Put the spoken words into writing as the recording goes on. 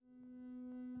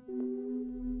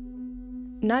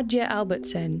Nadja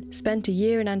Albertsen spent a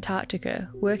year in Antarctica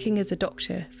working as a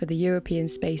doctor for the European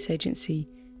Space Agency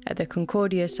at the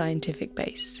Concordia scientific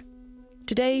base.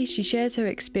 Today, she shares her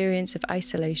experience of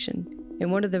isolation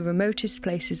in one of the remotest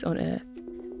places on Earth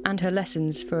and her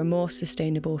lessons for a more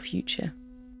sustainable future.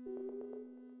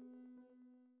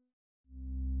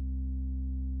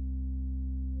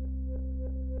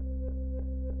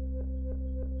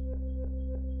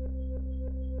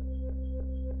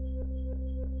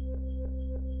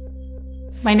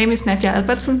 My name is Nadja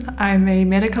Albertsen. I'm a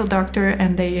medical doctor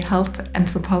and a health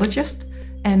anthropologist.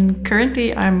 And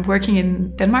currently I'm working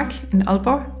in Denmark, in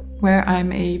Aalborg, where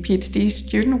I'm a PhD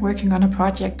student working on a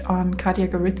project on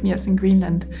cardiac arrhythmias in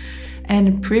Greenland.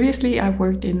 And previously I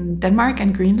worked in Denmark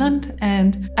and Greenland,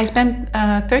 and I spent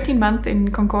 13 months in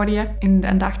Concordia in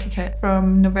Antarctica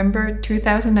from November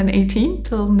 2018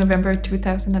 till November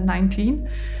 2019.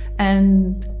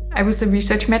 And I was a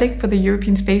research medic for the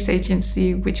European Space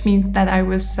Agency, which means that I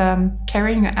was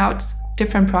carrying out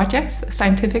different projects,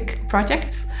 scientific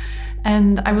projects.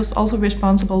 And I was also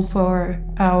responsible for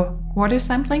water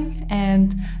sampling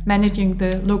and managing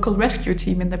the local rescue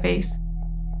team in the base.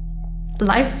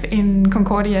 Life in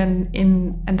Concordia and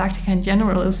in Antarctica in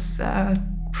general is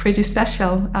pretty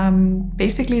special.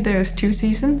 Basically, there's 2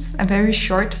 seasons, a very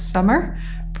short summer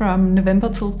from November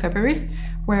till February,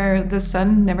 where the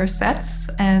sun never sets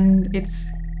and it's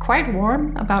quite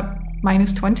warm, about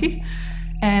 -20.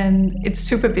 And it's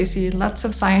super busy, lots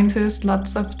of scientists,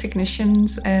 lots of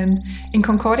technicians. And in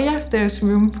Concordia, there's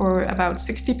room for about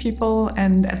 60 people.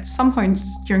 And at some points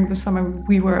during the summer,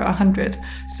 we were 100.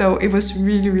 So it was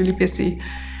really, really busy.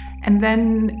 And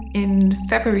then in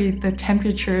February, the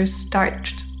temperature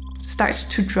starts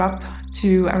to drop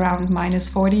to around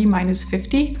 -40,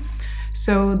 -50.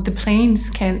 So the planes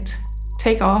can't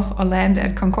take off or land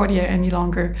at Concordia any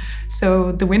longer.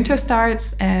 So the winter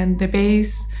starts and the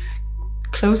base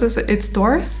closes its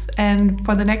doors, and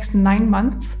for the next 9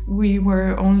 months we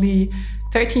were only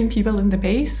 13 people in the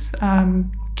base,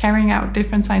 carrying out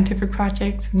different scientific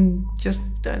projects and just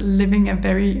living a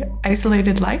very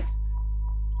isolated life.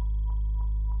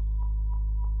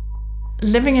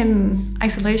 Living in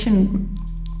isolation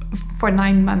for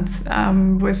 9 months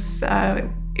was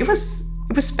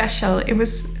special. It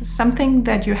was something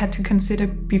that you had to consider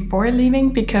before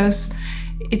leaving, because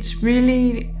it's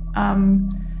really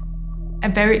a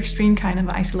very extreme kind of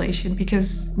isolation,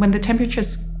 because when the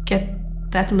temperatures get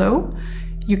that low,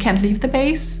 you can't leave the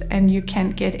base and you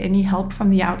can't get any help from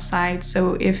the outside.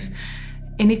 So if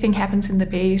anything happens in the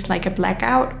base, like a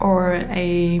blackout or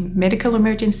a medical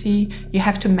emergency, you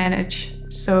have to manage.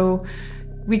 So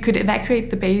we could evacuate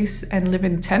the base and live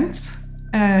in tents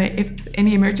if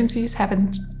any emergencies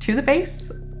happened to the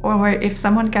base, or if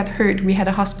someone got hurt, we had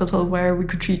a hospital where we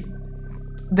could treat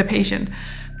the patient.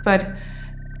 But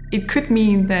it could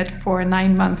mean that for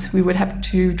 9 months we would have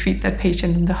to treat that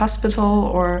patient in the hospital,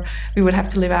 or we would have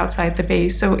to live outside the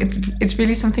base. So it's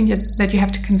really something that you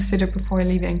have to consider before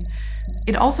leaving.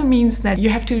 It also means that you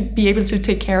have to be able to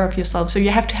take care of yourself. So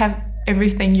you have to have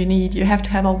everything you need. You have to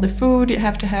have all the food, you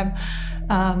have to have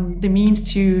the means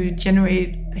to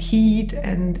generate heat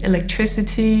and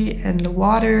electricity and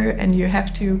water, and you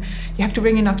have to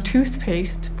bring enough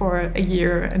toothpaste for a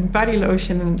year, and body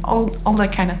lotion and all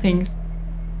that kind of things.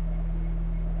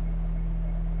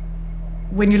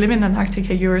 When you live in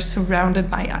Antarctica, you're surrounded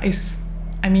by ice.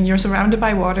 I mean, you're surrounded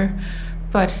by water,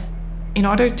 but in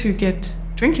order to get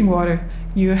drinking water,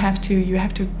 you have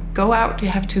to go out, you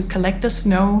have to collect the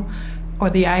snow or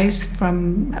the ice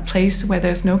from a place where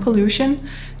there's no pollution.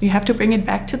 You have to bring it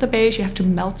back to the base, you have to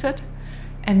melt it.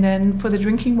 And then for the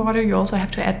drinking water, you also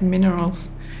have to add minerals.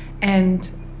 And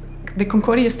the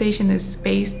Concordia station is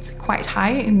based quite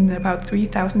high, in about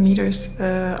 3,000 meters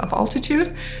of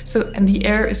altitude. And the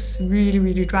air is really,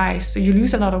 really dry. So you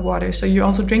lose a lot of water. So you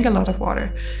also drink a lot of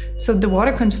water. So the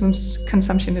water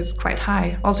consumption is quite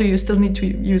high. Also, you still need to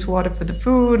use water for the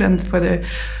food and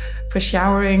for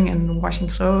showering and washing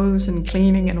clothes and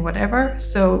cleaning and whatever.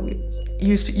 So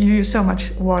you use so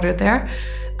much water there.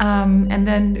 And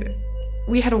then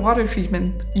we had a water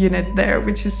treatment unit there,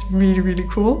 which is really, really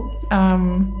cool.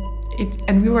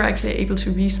 And we were actually able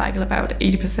to recycle about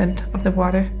 80% of the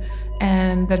water,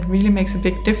 and that really makes a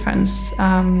big difference.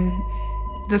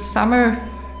 The summer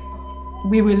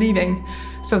we were leaving,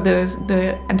 so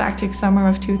the Antarctic summer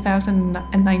of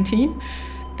 2019,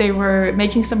 they were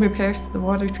making some repairs to the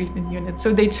water treatment unit,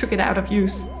 so they took it out of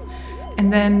use.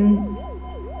 And then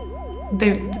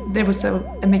there was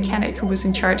a mechanic who was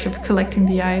in charge of collecting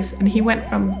the ice, and he went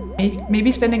from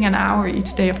maybe spending an hour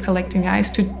each day of collecting ice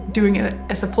to doing it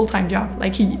as a full-time job.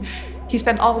 Like he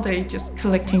spent all day just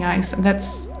collecting ice, and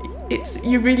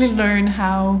you really learn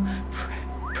how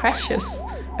precious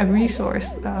a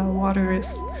resource water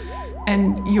is,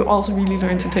 and you also really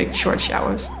learn to take short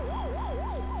showers.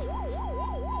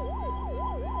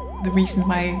 The reason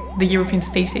why the European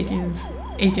Space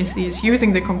Agency is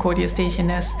using the Concordia station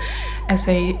as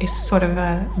a sort of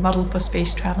a model for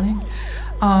space traveling.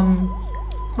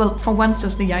 Well, for once,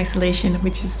 there's the isolation,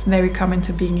 which is very common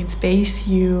to being in space.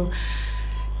 You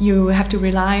have to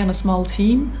rely on a small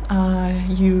team.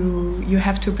 You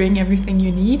have to bring everything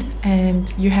you need,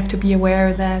 and you have to be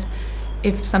aware that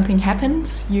if something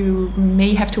happens, you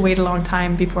may have to wait a long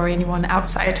time before anyone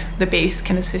outside the base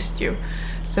can assist you.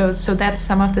 So that's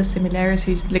some of the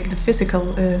similarities, like the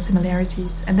physical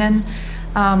similarities. And then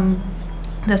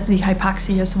there's the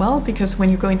hypoxia as well, because when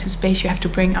you go into space, you have to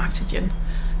bring oxygen.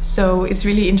 So it's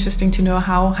really interesting to know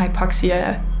how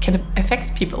hypoxia can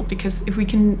affect people, because if we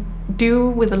can do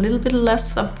with a little bit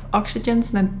less of oxygen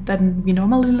than we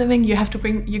normally living,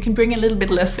 you can bring a little bit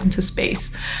less into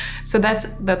space. So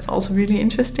that's also really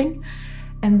interesting.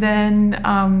 And then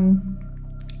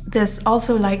there's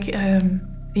also like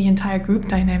the entire group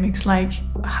dynamics, like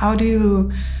how do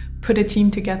you put a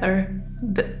team together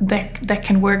that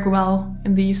can work well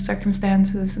in these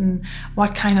circumstances, and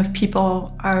what kind of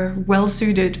people are well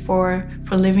suited for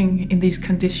living in these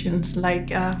conditions,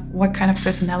 like what kind of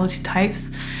personality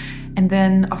types. And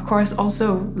then of course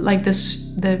also like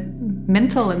the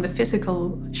mental and the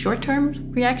physical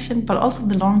short-term reaction, but also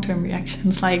the long-term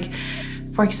reactions, like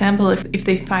for example, if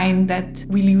they find that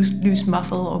we lose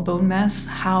muscle or bone mass,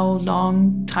 how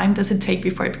long time does it take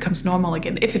before it becomes normal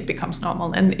again, if it becomes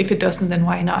normal, and if it doesn't, then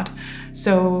why not?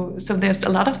 So there's a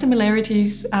lot of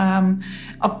similarities.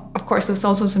 Of course, there's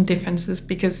also some differences,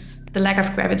 because the lack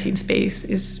of gravity in space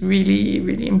is really,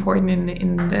 really important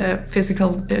in the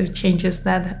physical changes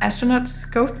that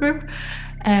astronauts go through.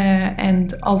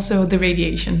 And also the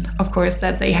radiation, of course,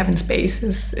 that they have in space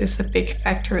is a big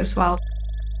factor as well.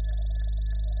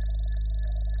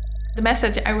 The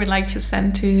message I would like to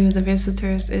send to the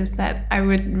visitors is that I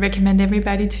would recommend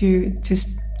everybody to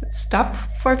stop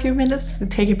for a few minutes, to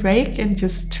take a break, and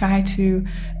just try to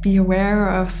be aware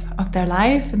of their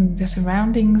life and their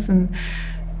surroundings, and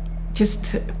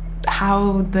just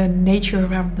how the nature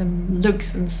around them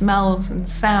looks and smells and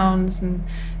sounds,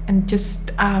 and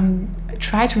just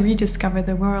try to rediscover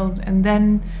the world. And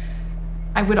then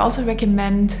I would also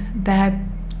recommend that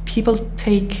people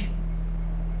take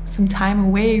some time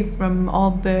away from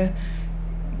all the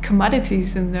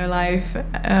commodities in their life.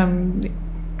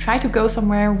 Try to go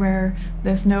somewhere where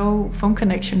there's no phone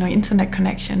connection or internet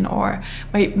connection, or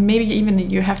maybe even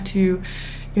you have to,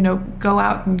 go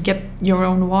out and get your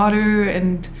own water,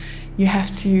 and you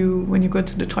have to, when you go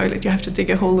to the toilet, you have to dig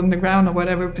a hole in the ground or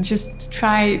whatever. But just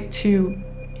try to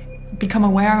become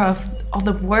aware of all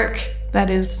the work that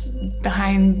is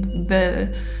behind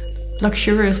the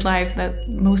luxurious life that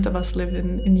most of us live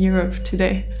in Europe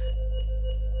today.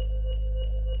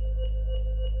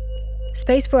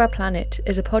 Space for Our Planet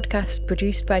is a podcast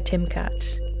produced by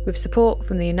Timcat, with support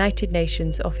from the United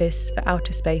Nations Office for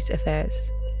Outer Space Affairs.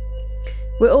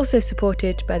 We're also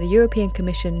supported by the European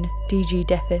Commission, DG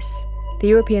DEFIS, the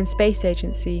European Space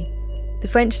Agency, the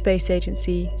French Space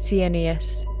Agency,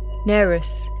 CNES,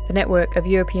 NERUS, the Network of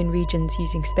European Regions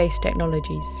Using Space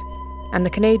Technologies, and the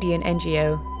Canadian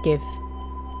NGO GIVE.